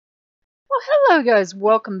Hello guys,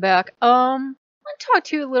 welcome back. I'll talk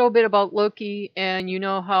to you a little bit about Loki, and you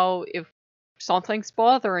know how if something's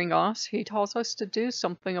bothering us, he tells us to do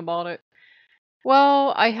something about it.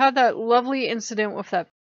 Well, I had that lovely incident with that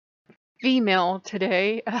female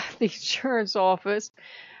today at the insurance office,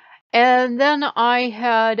 and then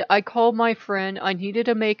I called my friend. I needed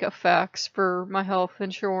to make a fax for my health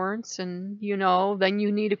insurance, and then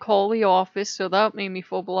you need to call the office, so that made me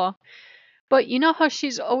feel blah. But you know how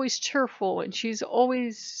she's always cheerful and she's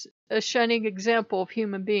always a shining example of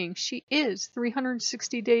human being. She is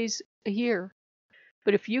 360 days a year.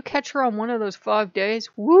 But if you catch her on one of those 5 days,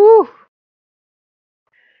 woo!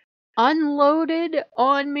 Unloaded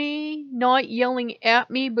on me, not yelling at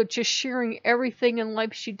me, but just sharing everything in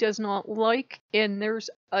life she does not like. And there's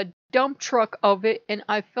a dump truck of it, and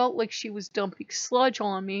I felt like she was dumping sludge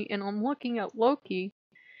on me. And I'm looking at Loki.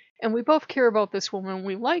 And we both care about this woman,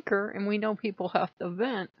 we like her, and we know people have to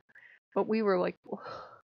vent. But we were like,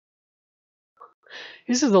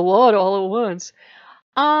 this is a lot all at once.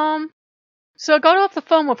 So I got off the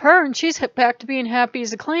phone with her, and she's back to being happy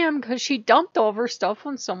as a clam because she dumped all of her stuff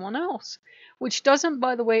on someone else. Which doesn't,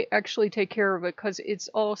 by the way, actually take care of it because it's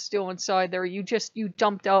all still inside there. You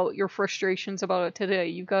dumped out your frustrations about it today.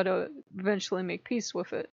 You gotta eventually make peace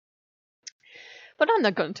with it. But I'm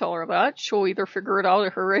not gonna tell her that. She'll either figure it out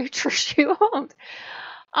at her age or she won't.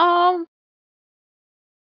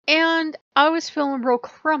 And I was feeling real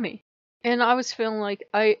crummy. And I was feeling like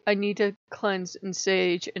I need to cleanse and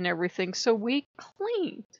sage and everything. So we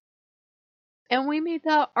cleaned. And we made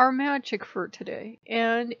that our magic for today.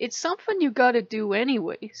 And it's something you gotta do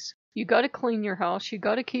anyways. You gotta clean your house. You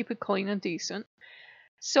gotta keep it clean and decent.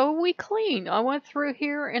 So we cleaned. I went through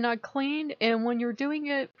here and I cleaned. And when you're doing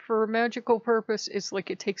it for a magical purpose, it's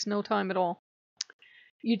like it takes no time at all.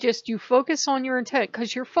 You focus on your intent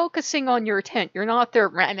because you're focusing on your intent. You're not there,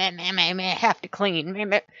 have to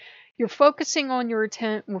clean. You're focusing on your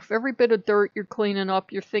intent. With every bit of dirt you're cleaning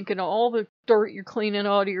up, you're thinking of all the dirt you're cleaning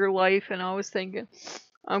out of your life. And I was thinking,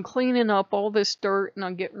 I'm cleaning up all this dirt and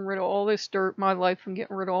I'm getting rid of all this dirt in my life. I'm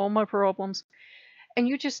getting rid of all my problems. And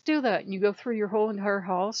you just do that. And you go through your whole entire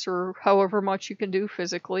house or however much you can do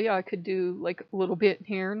physically. I could do like a little bit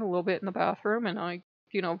here and a little bit in the bathroom. And I,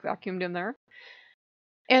 vacuumed in there.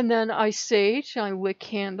 And then I saged, I lit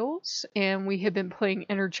candles, and we had been playing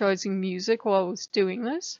energizing music while I was doing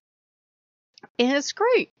this. And it's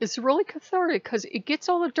great. It's really cathartic because it gets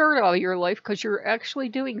all the dirt out of your life because you're actually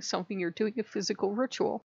doing something. You're doing a physical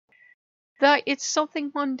ritual. That it's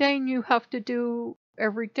something mundane you have to do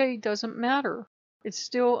every day doesn't matter. It's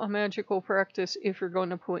still a magical practice if you're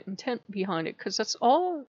going to put intent behind it because that's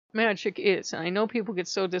all magic is. And I know people get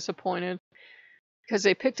so disappointed because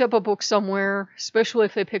they picked up a book somewhere, especially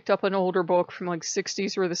if they picked up an older book from like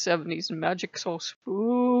 60s or the 70s, and magic's so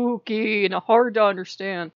spooky and hard to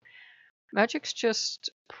understand. Magic's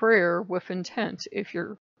just prayer with intent. If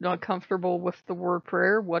you're not comfortable with the word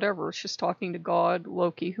prayer, whatever, it's just talking to God,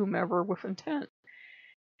 Loki, whomever, with intent.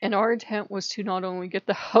 And our intent was to not only get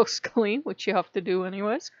the house clean, which you have to do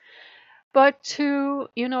anyways, but to,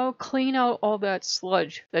 clean out all that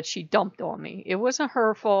sludge that she dumped on me. It wasn't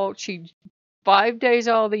her fault. 5 days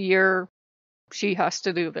out of the year, she has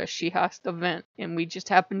to do this. She has to vent. And we just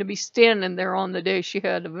happened to be standing there on the day she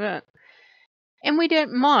had to vent. And we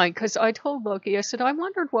didn't mind, because I told Loki, I said, I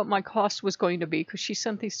wondered what my cost was going to be, because she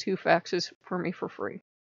sent these 2 faxes for me for free.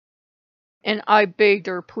 And I begged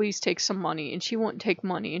her, please take some money. And she wouldn't take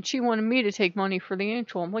money. And she wanted me to take money for the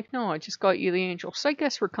angel. I'm like, no, I just got you the angel. So I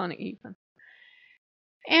guess we're kind of even.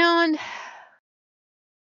 And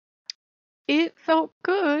it felt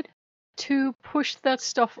good to push that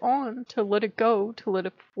stuff on, to let it go, to let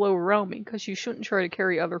it flow around me, because you shouldn't try to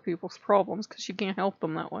carry other people's problems, because you can't help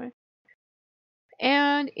them that way.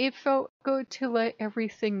 And it felt good to let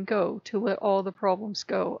everything go, to let all the problems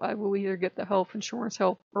go. I will either get the health insurance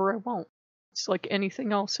help or I won't. It's like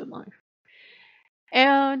anything else in life.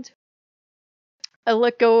 And I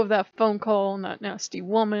let go of that phone call and that nasty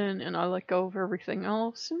woman, and I let go of everything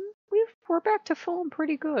else, and we're back to feeling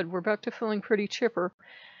pretty good. We're back to feeling pretty chipper.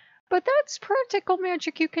 But that's practical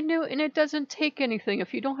magic you can do, and it doesn't take anything.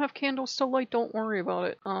 If you don't have candles to light, don't worry about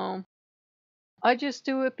it. I just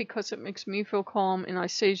do it because it makes me feel calm, and I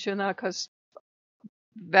sage in that because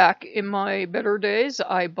back in my better days,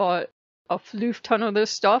 I bought a floof ton of this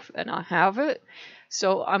stuff, and I have it.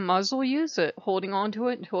 So I might as well use it, holding on to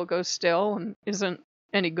it until it goes stale and isn't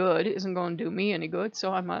any good, isn't going to do me any good,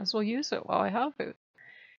 so I might as well use it while I have it.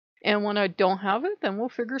 And when I don't have it, then we'll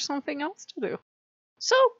figure something else to do.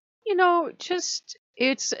 So,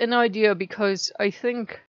 it's an idea because I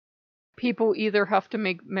think people either have to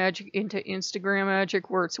make magic into Instagram magic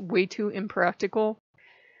where it's way too impractical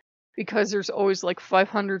because there's always like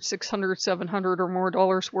 500, 600, 700 or more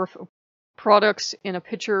dollars worth of products in a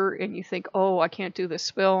picture, and you think, oh, I can't do this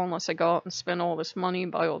spell unless I go out and spend all this money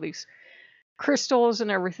and buy all these crystals and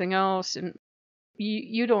everything else, and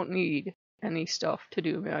you don't need any stuff to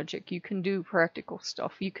do magic. You can do practical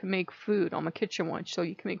stuff. You can make food. I'm a kitchen witch, so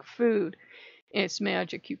you can make food and it's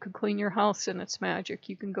magic. You can clean your house and it's magic.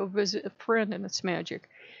 You can go visit a friend and it's magic.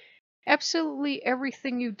 Absolutely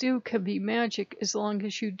everything you do can be magic as long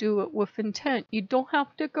as you do it with intent. You don't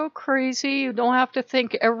have to go crazy. You don't have to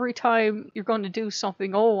think every time you're going to do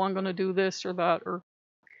something, oh, I'm going to do this or that, or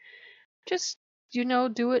just,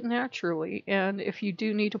 do it naturally. And if you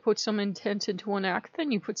do need to put some intent into an act,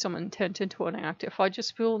 then you put some intent into an act. If I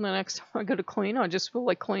just feel the next time I go to clean, I just feel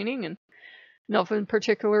like cleaning and nothing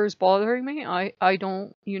particular is bothering me, I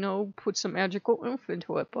don't, put some magical oomph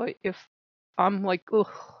into it. But if I'm like,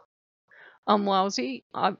 ugh, I'm lousy,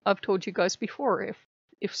 I've told you guys before,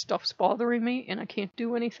 if stuff's bothering me and I can't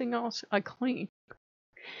do anything else, I clean.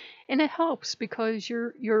 And it helps because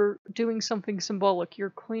you're doing something symbolic. You're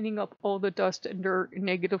cleaning up all the dust and dirt and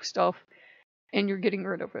negative stuff, and you're getting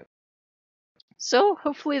rid of it. So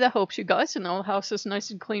hopefully that helps you guys, and our house is nice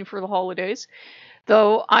and clean for the holidays.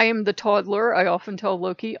 Though I am the toddler, I often tell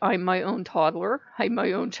Loki I'm my own toddler. I'm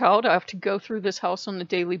my own child. I have to go through this house on a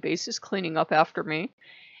daily basis cleaning up after me.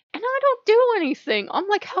 And I don't do anything. I'm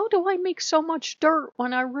like, how do I make so much dirt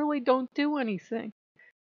when I really don't do anything?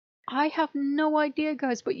 I have no idea,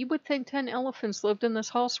 guys, but you would think 10 elephants lived in this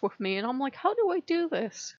house with me. And I'm like, how do I do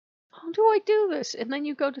this? How do I do this? And then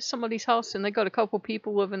you go to somebody's house and they got a couple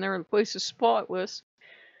people living there and the place is spotless.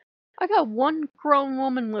 I got one grown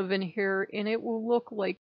woman living here and it will look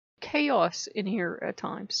like chaos in here at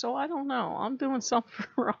times. So I don't know. I'm doing something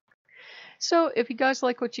wrong. So if you guys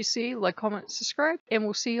like what you see, like, comment, subscribe, and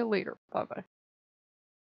we'll see you later. Bye-bye.